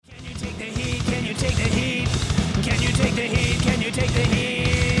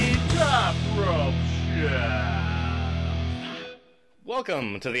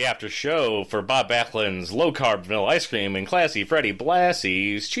Welcome to the after show for Bob Backlund's low-carb vanilla ice cream and Classy Freddie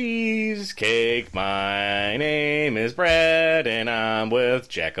Blassie's cheesecake. My name is Brad, and I'm with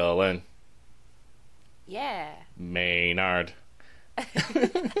Jacqueline. Yeah. Maynard. I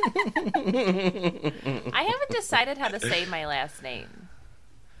haven't decided how to say my last name.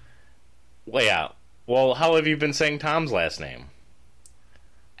 Well, yeah. Well, how have you been saying Tom's last name?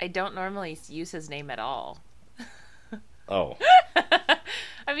 I don't normally use his name at all. Oh.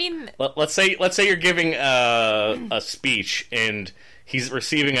 I mean... Let's say you're giving a speech, and he's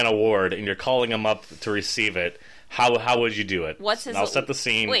receiving an award, and you're calling him up to receive it. How would you do it? What's his... I'll set the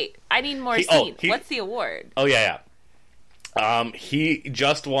scene. Wait, I need more scene. What's the award? Oh, yeah. He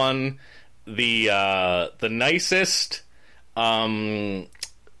just won the nicest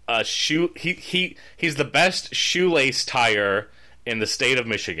shoe. He's the best shoelace tire in the state of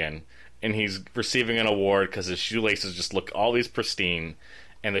Michigan, and he's receiving an award because his shoelaces just look always pristine,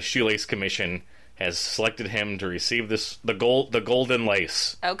 and the Shoelace Commission has selected him to receive the golden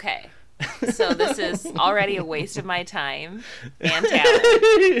lace. Okay. So this is already a waste of my time and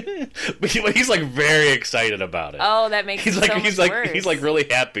talent. But he's like very excited about it. Oh, that makes it so much worse. He's like really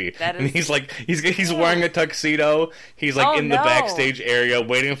happy. That is... And he's wearing a tuxedo. He's like the backstage area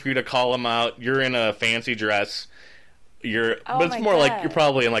waiting for you to call him out. You're in a fancy dress. But it's more like you're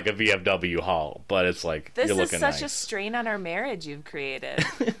probably in like a VFW hall, but it's like you're looking nice. This is such a strain on our marriage you've created.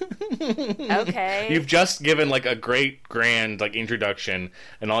 Okay. You've just given like a great grand like introduction,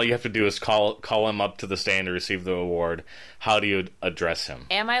 and all you have to do is call him up to the stand to receive the award. How do you address him?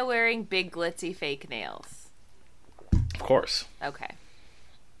 Am I wearing big glitzy fake nails? Of course. Okay.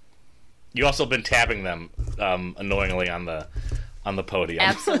 You also been tapping them annoyingly on the podium.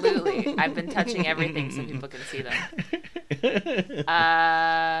 Absolutely. I've been touching everything so people can see them.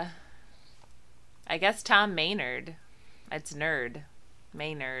 I guess Tom Maynard. It's Nerd.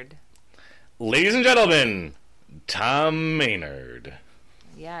 Maynard. Ladies and gentlemen, Tom Maynard.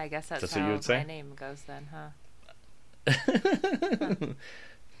 Yeah, I guess that's how my name goes then, huh?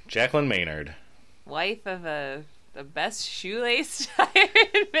 Jacqueline Maynard. Wife of the best shoelace tire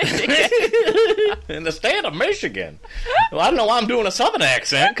in Michigan. In the state of Michigan. Well, I don't know why I'm doing a southern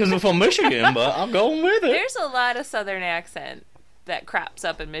accent, because I'm from Michigan, but I'm going with it. There's a lot of southern accent that crops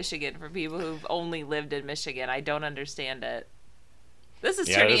up in Michigan for people who've only lived in Michigan. I don't understand it. This is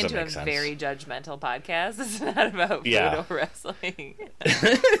turning into a very judgmental podcast. This is not about food or wrestling.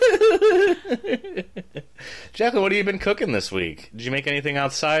 Jacqueline, what have you been cooking this week? Did you make anything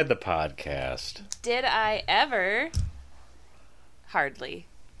outside the podcast? Did I ever? Hardly.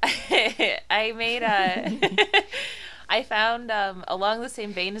 I made I found, along the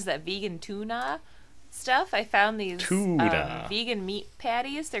same vein as that vegan tuna stuff, I found these vegan meat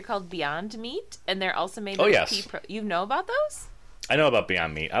patties. They're called Beyond Meat, and they're also made with pea You know about those? I know about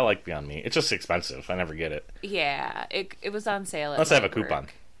Beyond Meat. I like Beyond Meat. It's just expensive. I never get it. Yeah, it was on sale. Unless I have a coupon.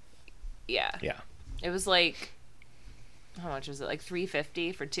 Yeah. Yeah. It was like, how much was it? Like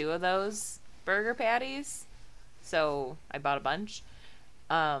 $3.50 for 2 of those burger patties. So I bought a bunch.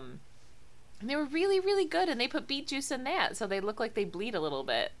 And they were really, really good. And they put beet juice in that, so they look like they bleed a little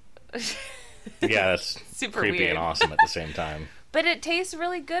bit. Yeah, that's super creepy weird. And awesome at the same time. But it tastes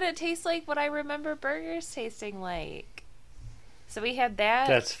really good. It tastes like what I remember burgers tasting like. So we had that.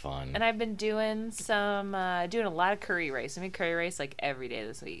 That's fun. And I've been doing doing a lot of curry rice. I made curry rice like every day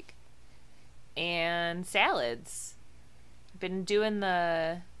this week. And salads. I've been doing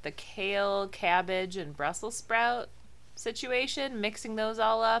the kale, cabbage, and Brussels sprout situation, mixing those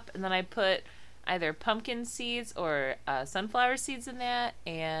all up. And then I put either pumpkin seeds or sunflower seeds in that,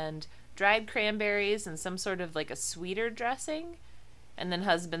 and dried cranberries and some sort of like a sweeter dressing. And then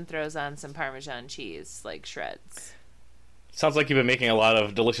husband throws on some Parmesan cheese, like shreds. Sounds like you've been making a lot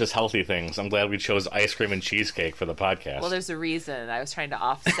of delicious, healthy things. I'm glad we chose ice cream and cheesecake for the podcast. Well, there's a reason. I was trying to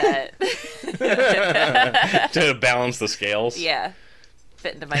offset. To balance the scales? Yeah.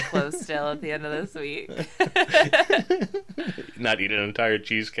 Fit into my clothes still at the end of this week. Not eat an entire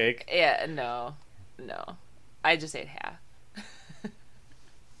cheesecake? Yeah, no. I just ate half.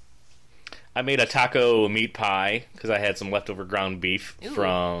 I made a taco meat pie because I had some leftover ground beef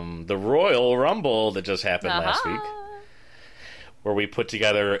from the Royal Rumble that just happened last week. Where we put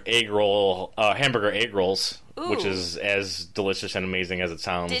together hamburger egg rolls, which is as delicious and amazing as it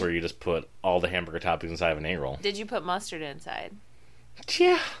sounds, where you just put all the hamburger toppings inside of an egg roll. Did you put mustard inside?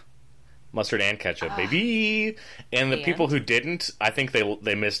 Yeah. Mustard and ketchup, baby. And the people who didn't, I think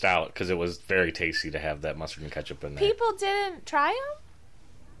they missed out, because it was very tasty to have that mustard and ketchup in there. People didn't try them?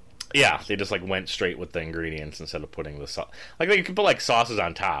 Yeah, they just like went straight with the ingredients instead of putting the sauce. Like, they could put like sauces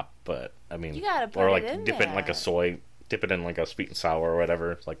on top, but I mean, you gotta put or like it in dip it in like a soy dip it in like a sweet and sour or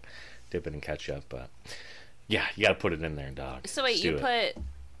whatever. It's like dip it in ketchup, but yeah, you gotta put it in there, dog. So wait, you put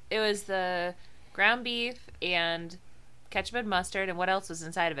it was the ground beef and ketchup and mustard, and what else was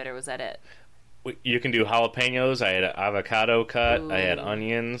inside of it, or was that it? You can do jalapenos. I had an avocado cut. Ooh. I had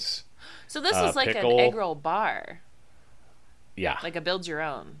onions. So this was like pickle. an egg roll bar. Yeah. Like a build your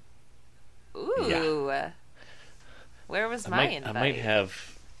own. Ooh. Yeah. Where was my invite? I might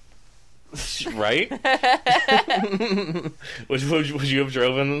have. Right? would you have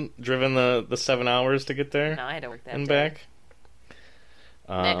driven the 7 hours to get there? No, I had to work that and day. back.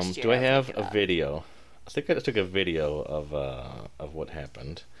 Next year, do I I'll have take a it video? I think I took a video of what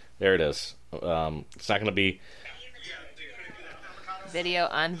happened. There it is. It's not going to be video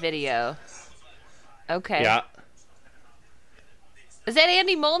on video. Okay. Yeah. Is that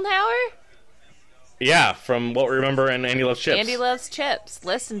Andy Moldenhauer? Yeah, from What We Remember and Andy Loves Chips. Andy Loves Chips.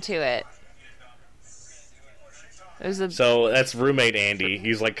 Listen to it. So that's roommate Andy.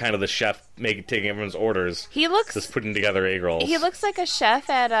 He's like kind of the chef, taking everyone's orders. He looks just putting together egg rolls. He looks like a chef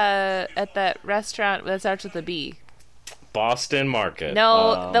at that restaurant that starts with a B. Boston Market.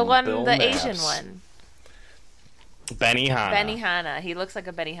 No, Bill the Knapp's. Asian one. Benihana. Benihana. He looks like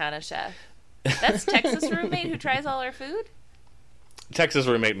a Benihana chef. That's Texas roommate who tries all our food? Texas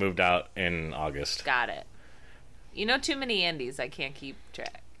roommate moved out in August. Got it. You know too many Andys. I can't keep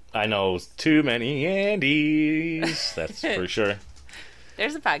track. I know too many Andys. That's for sure.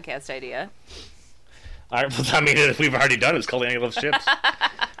 There's a podcast idea. All right, I mean, we've already done it. It's called Andy Loves Chips.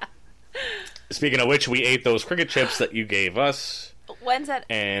 Speaking of which, we ate those cricket chips that you gave us. When's that?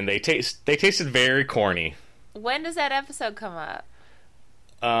 And they tasted very corny. When does that episode come up?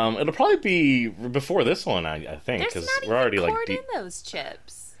 It'll probably be before this one, I think, because we're already corn like in those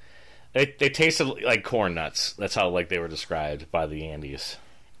chips. They tasted like corn nuts. That's how like they were described by the Andys.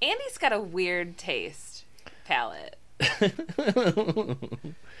 Andy's got a weird taste palette.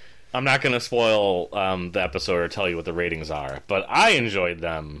 I'm not going to spoil the episode or tell you what the ratings are, but I enjoyed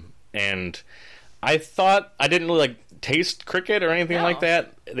them, and I thought I didn't really like taste cricket or anything like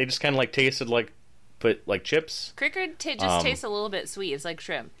that. They just kind of like tasted like chips. Cricket just tastes a little bit sweet. It's like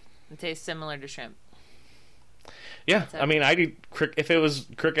shrimp. It tastes similar to shrimp. Yeah, I mean, I'd eat if it was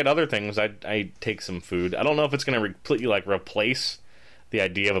cricket. Other things, I'd take some food. I don't know if it's going to completely like replace the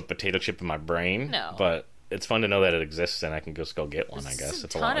idea of a potato chip in my brain. No, but it's fun to know that it exists, and I can just go get one. I guess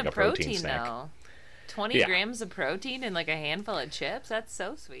it's a ton of protein snack. Though. 20 grams of protein and like a handful of chips. That's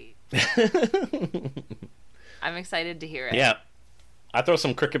so sweet. I'm excited to hear it. Yeah, I throw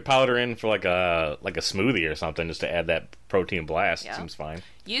some cricket powder in for like a smoothie or something just to add that protein blast. Yeah. Seems fine.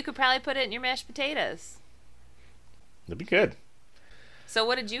 You could probably put it in your mashed potatoes. That'd be good. So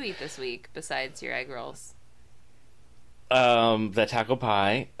what did you eat this week besides your egg rolls? That taco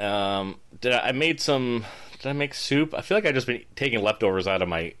pie. Did I make soup? I feel like I've just been taking leftovers out of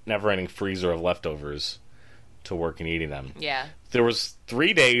my never-ending freezer of leftovers to work and eating them. Yeah. There was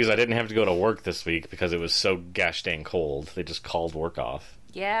 3 days I didn't have to go to work this week because it was so gosh dang cold. They just called work off.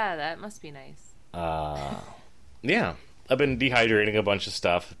 Yeah, that must be nice. Yeah. I've been dehydrating a bunch of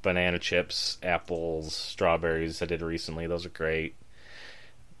stuff. Banana chips, apples, strawberries I did recently. Those are great.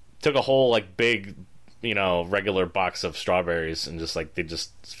 Took a whole like big, regular box of strawberries and just like they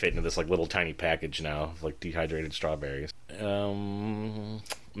just fit into this like little tiny package now of like dehydrated strawberries.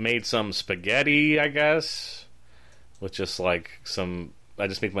 Made some spaghetti, I guess, with just like I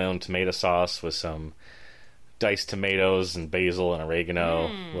just make my own tomato sauce with some diced tomatoes and basil and oregano,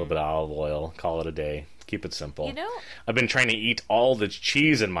 a little bit of olive oil. Call it a day. Keep it simple. I've been trying to eat all the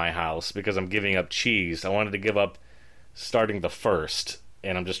cheese in my house because I'm giving up cheese. I wanted to give up starting the 1st,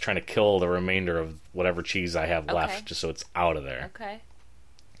 and I'm just trying to kill the remainder of whatever cheese I have left just so it's out of there. Okay.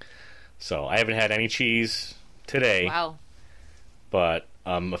 So I haven't had any cheese today. Wow. But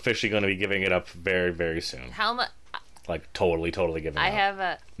I'm officially going to be giving it up very, very soon. How much? Like totally giving it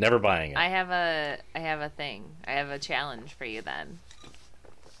up. Never buying it. I have a thing. I have a challenge for you then.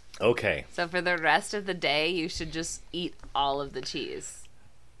 Okay. So for the rest of the day, you should just eat all of the cheese.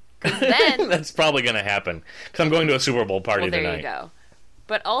 Because then that's probably going to happen. Because I'm going to a Super Bowl party tonight. There you go.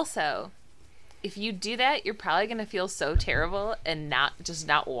 But also, if you do that, you're probably going to feel so terrible and not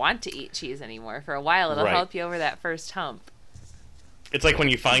want to eat cheese anymore for a while. It'll help you over that first hump. It's like when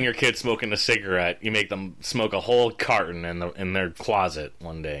you find your kid smoking a cigarette, you make them smoke a whole carton in their closet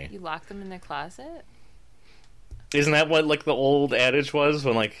one day. You lock them in their closet? Isn't that what like the old adage was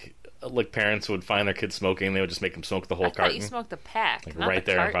when like parents would find their kids smoking, they would just make them smoke the whole carton? I thought you smoked the pack, like not right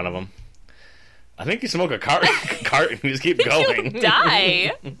the there carton. in front of them. I think you smoke a carton. You just keep going. You'll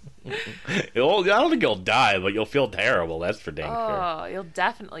die. I don't think you'll die, but you'll feel terrible. That's for dang sure. Oh, you'll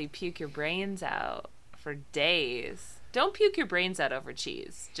definitely puke your brains out for days. Don't puke your brains out over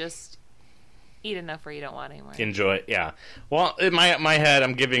cheese. Just eat enough where you don't want anymore. Enjoy it, yeah. Well, in my head,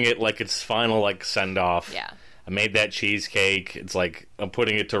 I'm giving it like its final like send off. Yeah. I made that cheesecake. It's like I'm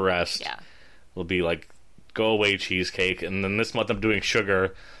putting it to rest. Yeah. It'll be like go away cheesecake, and then this month I'm doing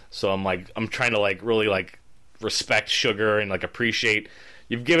sugar. So I'm trying to like really like respect sugar and like appreciate.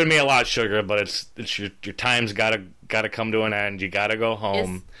 You've given me a lot of sugar, but it's your time's gotta come to an end. You gotta go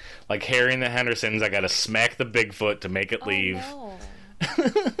home. Like Harry and the Hendersons, I gotta smack the Bigfoot to make it leave. No.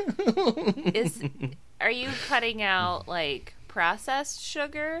 Are you cutting out like processed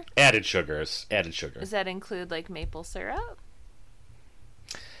sugar? Added sugars. Does that include like maple syrup?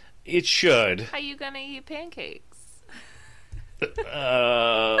 It should. How you gonna eat pancakes?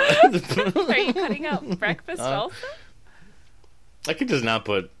 Are you cutting out breakfast also? I could just not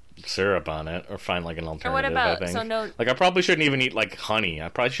put syrup on it, or find like an alternative. Or what about I think. so no? Like I probably shouldn't even eat like honey. I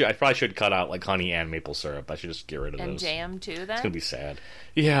probably should cut out like honey and maple syrup. I should just get rid of And those. jam too. Then It's gonna be sad.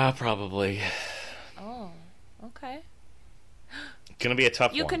 Yeah, probably. Oh, okay. It's gonna be a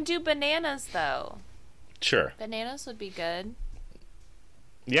tough You one. can do bananas though. Sure. Bananas would be good.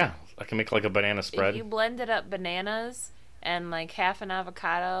 Yeah, I can make like a banana spread. If you blended up bananas and like half an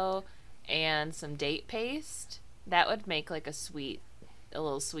avocado and some date paste, that would make like a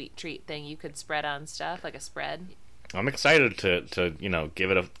little sweet treat thing you could spread on stuff, like a spread. I'm excited to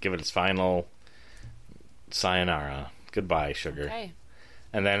give it its final sayonara. Goodbye, sugar. Okay.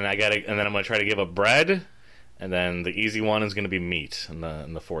 And then I'm gonna try to give up bread, and then the easy one is gonna be meat in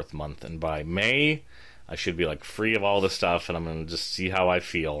the 4th month. And by May, I should be like free of all this stuff, and I'm gonna just see how I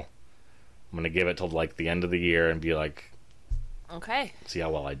feel. I'm gonna give it till like the end of the year and be like, okay, see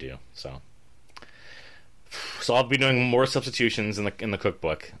how well I do. So I'll be doing more substitutions in the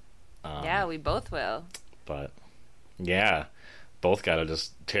cookbook. Yeah, we both will. But yeah, both gotta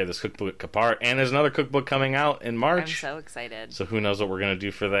just tear this cookbook apart. And there's another cookbook coming out in March. I'm so excited. So who knows what we're gonna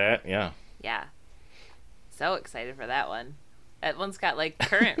do for that? Yeah. Yeah. So excited for that one. That one's got like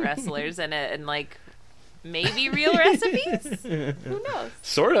current wrestlers in it and like maybe real recipes? Who knows?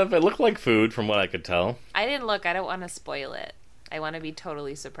 Sort of. It looked like food from what I could tell. I didn't look. I don't want to spoil it. I want to be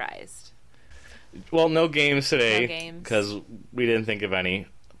totally surprised. Well, no games today. No games. Because we didn't think of any.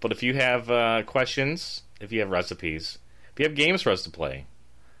 But if you have questions, if you have recipes, if you have games for us to play,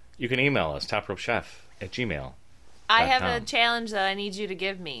 you can email us, topropechef@gmail.com. I have a challenge that I need you to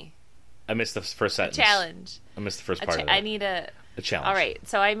give me. I missed the first sentence. Challenge. I missed the first part of it. I need a challenge. All right.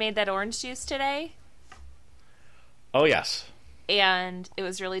 So I made that orange juice today. Oh, yes. And it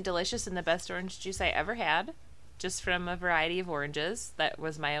was really delicious and the best orange juice I ever had. Just from a variety of oranges that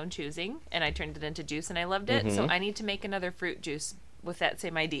was my own choosing. And I turned it into juice and I loved it. Mm-hmm. So I need to make another fruit juice with that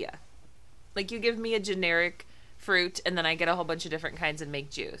same idea. Like you give me a generic fruit and then I get a whole bunch of different kinds and make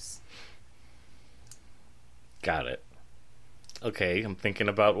juice. Got it. Okay, I'm thinking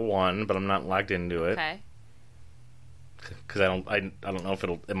about one, but I'm not locked into it. Okay. Because I don't know if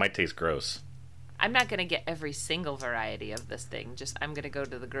it might taste gross. I'm not going to get every single variety of this thing. Just I'm going to go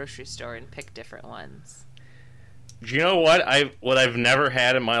to the grocery store and pick different ones. Do you know what I've never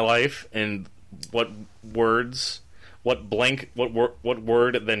had in my life, and what word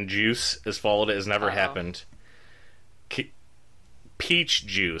than juice is followed it has never happened? Peach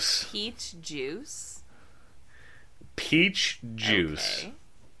juice. Peach juice? Peach juice. Okay.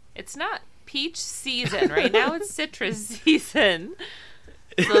 It's not peach season. Right now it's citrus season.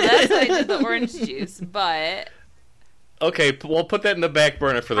 So that's why I did the orange juice, but... Okay, we'll put that in the back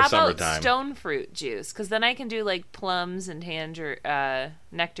burner for the summertime. How about stone fruit juice? Because then I can do, like, plums and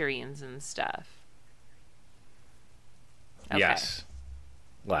nectarines and stuff. Okay. Yes.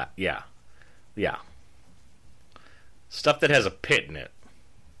 Yeah. Yeah. Stuff that has a pit in it.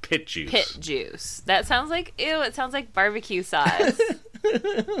 Pit juice. Pit juice. That sounds like... Ew, it sounds like barbecue sauce.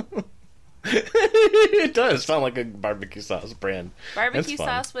 It does sound like a barbecue sauce brand. Barbecue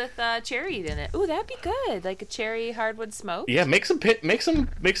sauce with cherry in it. Ooh, that'd be good. Like a cherry hardwood smoke. Yeah, make some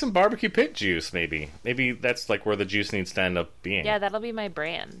barbecue pit juice. Maybe that's like where the juice needs to end up being. Yeah, that'll be my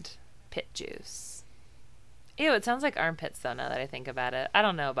brand. Pit juice. Ew, it sounds like armpits though. Now that I think about it, I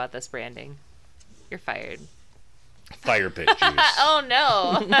don't know about this branding. You're fired. Fire pit juice. Oh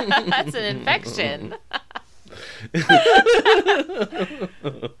no, that's an infection.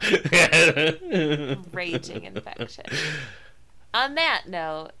 Raging infection. On that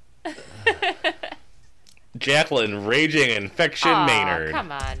note, Jacqueline, raging infection Maynard.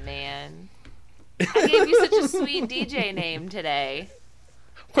 Come on, man. I gave you such a sweet DJ name today.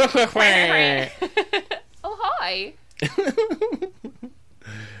 Oh, hi.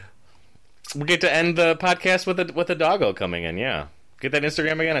 We get to end the podcast with a doggo coming in. Yeah, get that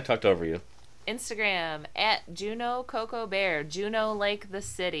Instagram again. I talked over you. Instagram at Juno Coco Bear. Juno like the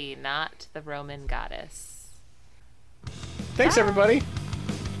city, not the Roman goddess. Thanks, everybody.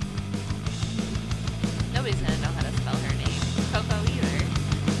 Nobody's gonna know how